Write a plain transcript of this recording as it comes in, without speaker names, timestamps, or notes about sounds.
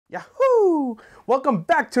Yahoo! Welcome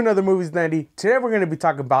back to another Movies 90. Today we're going to be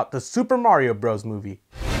talking about the Super Mario Bros. Movie.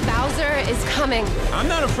 Bowser is coming. I'm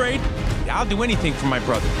not afraid. I'll do anything for my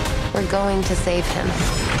brother. We're going to save him.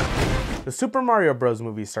 The Super Mario Bros.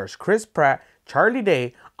 Movie stars Chris Pratt, Charlie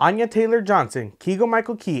Day, Anya Taylor-Johnson,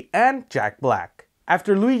 Keegan-Michael Key, and Jack Black.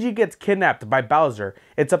 After Luigi gets kidnapped by Bowser,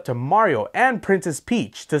 it's up to Mario and Princess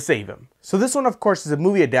Peach to save him. So this one of course is a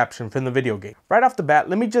movie adaptation from the video game. Right off the bat,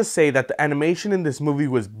 let me just say that the animation in this movie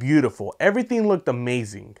was beautiful. Everything looked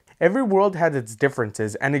amazing. Every world had its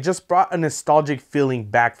differences and it just brought a nostalgic feeling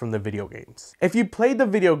back from the video games. If you played the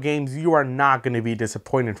video games, you are not going to be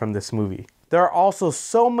disappointed from this movie. There are also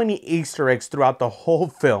so many Easter eggs throughout the whole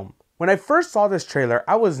film. When I first saw this trailer,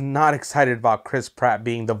 I was not excited about Chris Pratt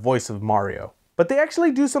being the voice of Mario. But they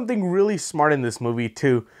actually do something really smart in this movie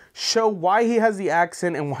to show why he has the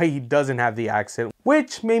accent and why he doesn't have the accent,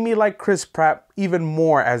 which made me like Chris Pratt even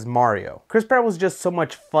more as Mario. Chris Pratt was just so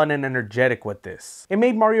much fun and energetic with this. It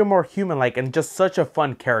made Mario more human-like and just such a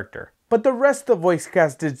fun character. But the rest of the voice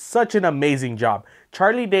cast did such an amazing job.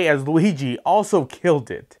 Charlie Day as Luigi also killed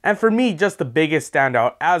it. And for me, just the biggest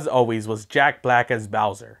standout, as always, was Jack Black as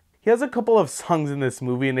Bowser. He has a couple of songs in this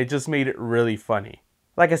movie and it just made it really funny.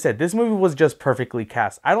 Like I said, this movie was just perfectly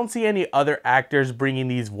cast. I don't see any other actors bringing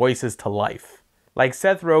these voices to life. Like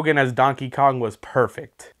Seth Rogen as Donkey Kong was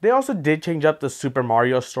perfect. They also did change up the Super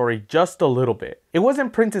Mario story just a little bit. It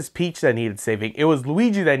wasn't Princess Peach that needed saving, it was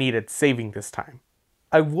Luigi that needed saving this time.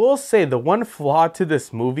 I will say the one flaw to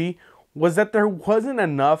this movie was that there wasn't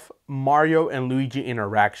enough Mario and Luigi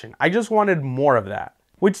interaction. I just wanted more of that.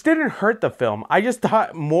 Which didn't hurt the film, I just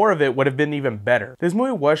thought more of it would have been even better. This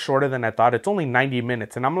movie was shorter than I thought, it's only 90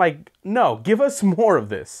 minutes and I'm like, no, give us more of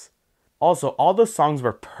this. Also, all the songs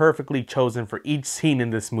were perfectly chosen for each scene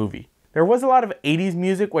in this movie. There was a lot of 80s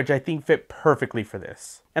music which I think fit perfectly for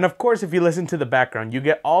this. And of course, if you listen to the background, you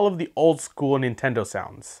get all of the old school Nintendo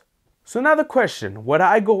sounds. So now the question, would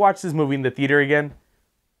I go watch this movie in the theater again?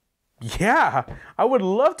 Yeah, I would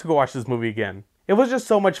love to go watch this movie again. It was just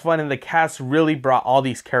so much fun and the cast really brought all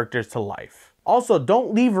these characters to life. Also,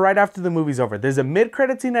 don't leave right after the movie's over. There's a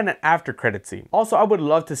mid-credit scene and an after-credit scene. Also, I would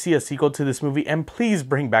love to see a sequel to this movie and please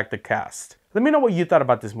bring back the cast. Let me know what you thought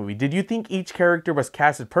about this movie. Did you think each character was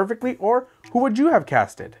casted perfectly or who would you have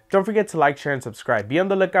casted? Don't forget to like, share, and subscribe. Be on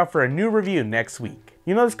the lookout for a new review next week.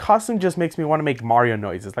 You know, this costume just makes me want to make Mario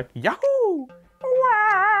noises like Yahoo!